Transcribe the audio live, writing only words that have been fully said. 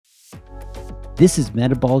This is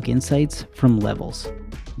Metabolic Insights from Levels,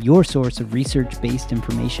 your source of research-based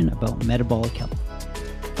information about metabolic health.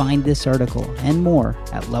 Find this article and more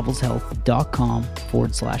at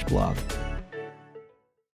levelshealth.com/blog.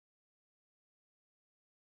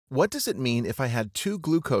 What does it mean if I had 2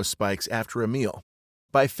 glucose spikes after a meal?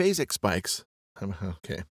 Biphasic spikes.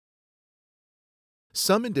 Okay.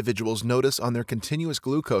 Some individuals notice on their continuous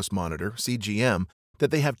glucose monitor, CGM, that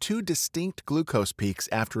they have 2 distinct glucose peaks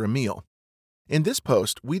after a meal. In this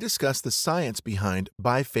post, we discuss the science behind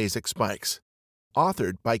biphasic spikes.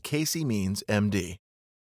 Authored by Casey Means, MD.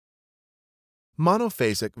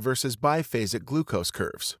 Monophasic versus biphasic glucose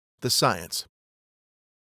curves. The science.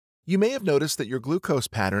 You may have noticed that your glucose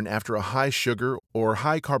pattern after a high sugar or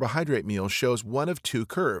high carbohydrate meal shows one of 2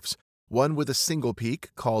 curves, one with a single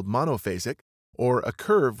peak called monophasic, or a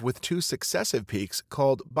curve with 2 successive peaks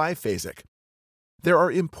called biphasic. There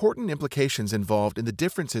are important implications involved in the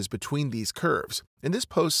differences between these curves, and this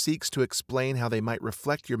post seeks to explain how they might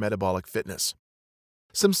reflect your metabolic fitness.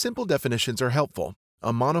 Some simple definitions are helpful.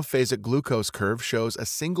 A monophasic glucose curve shows a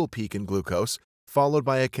single peak in glucose, followed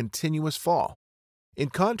by a continuous fall.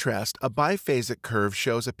 In contrast, a biphasic curve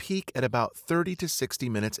shows a peak at about 30 to 60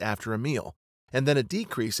 minutes after a meal, and then a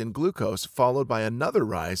decrease in glucose followed by another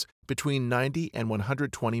rise between 90 and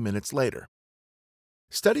 120 minutes later.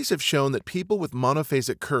 Studies have shown that people with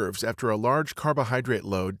monophasic curves after a large carbohydrate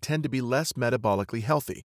load tend to be less metabolically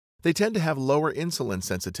healthy. They tend to have lower insulin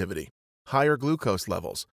sensitivity, higher glucose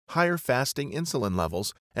levels, higher fasting insulin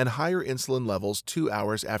levels, and higher insulin levels 2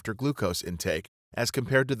 hours after glucose intake as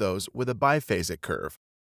compared to those with a biphasic curve.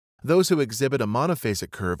 Those who exhibit a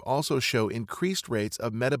monophasic curve also show increased rates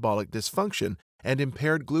of metabolic dysfunction and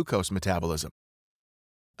impaired glucose metabolism.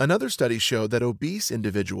 Another study showed that obese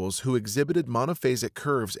individuals who exhibited monophasic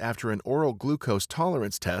curves after an oral glucose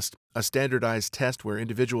tolerance test, a standardized test where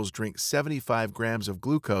individuals drink 75 grams of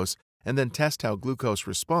glucose and then test how glucose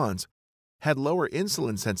responds, had lower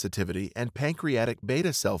insulin sensitivity and pancreatic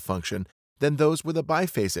beta cell function than those with a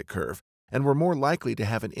biphasic curve, and were more likely to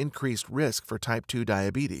have an increased risk for type 2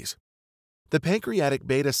 diabetes. The pancreatic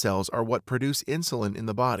beta cells are what produce insulin in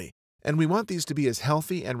the body, and we want these to be as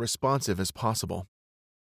healthy and responsive as possible.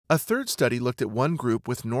 A third study looked at one group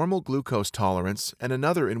with normal glucose tolerance and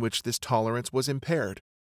another in which this tolerance was impaired.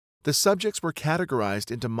 The subjects were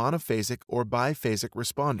categorized into monophasic or biphasic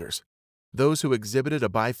responders. Those who exhibited a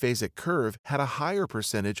biphasic curve had a higher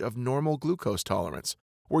percentage of normal glucose tolerance,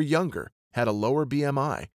 were younger, had a lower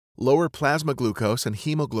BMI, lower plasma glucose and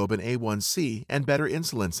hemoglobin A1C, and better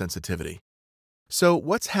insulin sensitivity. So,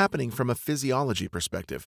 what's happening from a physiology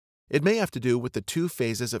perspective? It may have to do with the 2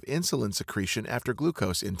 phases of insulin secretion after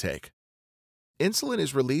glucose intake. Insulin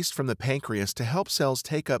is released from the pancreas to help cells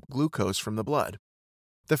take up glucose from the blood.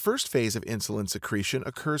 The first phase of insulin secretion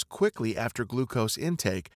occurs quickly after glucose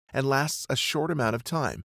intake and lasts a short amount of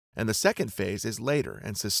time, and the second phase is later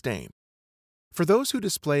and sustained. For those who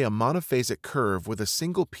display a monophasic curve with a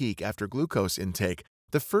single peak after glucose intake,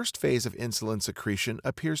 the first phase of insulin secretion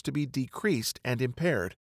appears to be decreased and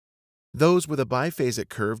impaired. Those with a biphasic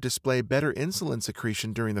curve display better insulin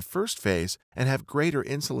secretion during the first phase and have greater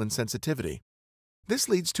insulin sensitivity. This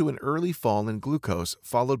leads to an early fall in glucose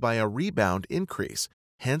followed by a rebound increase,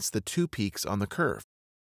 hence the 2 peaks on the curve.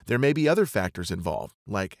 There may be other factors involved,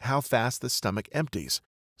 like how fast the stomach empties.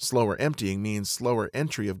 Slower emptying means slower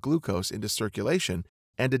entry of glucose into circulation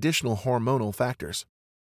and additional hormonal factors.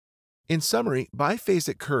 In summary,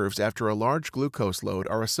 biphasic curves after a large glucose load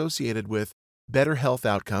are associated with better health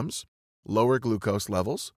outcomes, lower glucose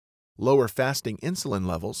levels, lower fasting insulin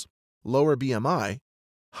levels, lower BMI,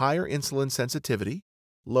 higher insulin sensitivity,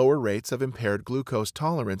 lower rates of impaired glucose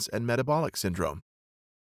tolerance and metabolic syndrome.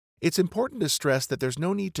 It's important to stress that there's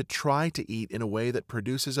no need to try to eat in a way that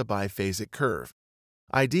produces a biphasic curve.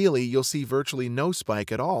 Ideally, you'll see virtually no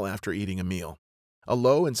spike at all after eating a meal. A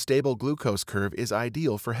low and stable glucose curve is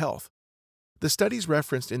ideal for health. The studies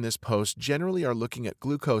referenced in this post generally are looking at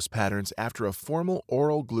glucose patterns after a formal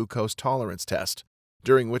oral glucose tolerance test,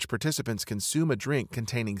 during which participants consume a drink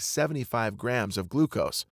containing 75 grams of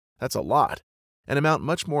glucose. That's a lot, an amount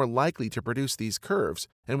much more likely to produce these curves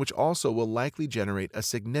and which also will likely generate a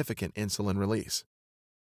significant insulin release.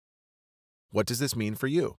 What does this mean for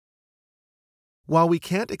you? While we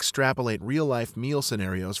can't extrapolate real-life meal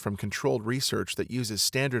scenarios from controlled research that uses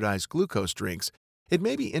standardized glucose drinks, it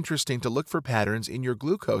may be interesting to look for patterns in your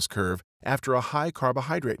glucose curve after a high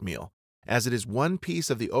carbohydrate meal, as it is one piece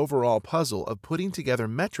of the overall puzzle of putting together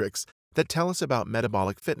metrics that tell us about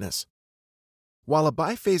metabolic fitness. While a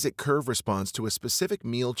biphasic curve response to a specific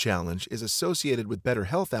meal challenge is associated with better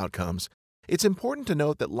health outcomes, it's important to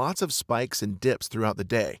note that lots of spikes and dips throughout the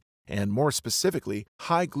day, and more specifically,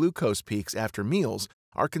 high glucose peaks after meals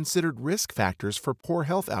are considered risk factors for poor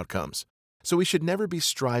health outcomes, so we should never be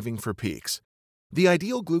striving for peaks. The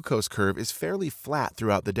ideal glucose curve is fairly flat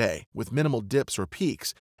throughout the day, with minimal dips or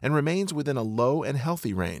peaks, and remains within a low and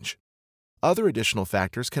healthy range. Other additional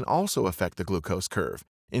factors can also affect the glucose curve,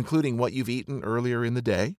 including what you've eaten earlier in the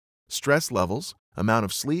day, stress levels, amount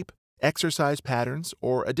of sleep, exercise patterns,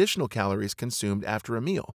 or additional calories consumed after a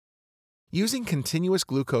meal. Using continuous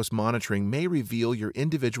glucose monitoring may reveal your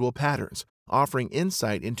individual patterns, offering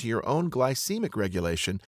insight into your own glycemic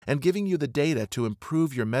regulation and giving you the data to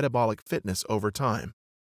improve your metabolic fitness over time.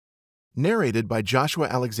 Narrated by Joshua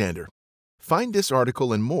Alexander. Find this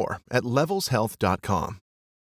article and more at levelshealth.com.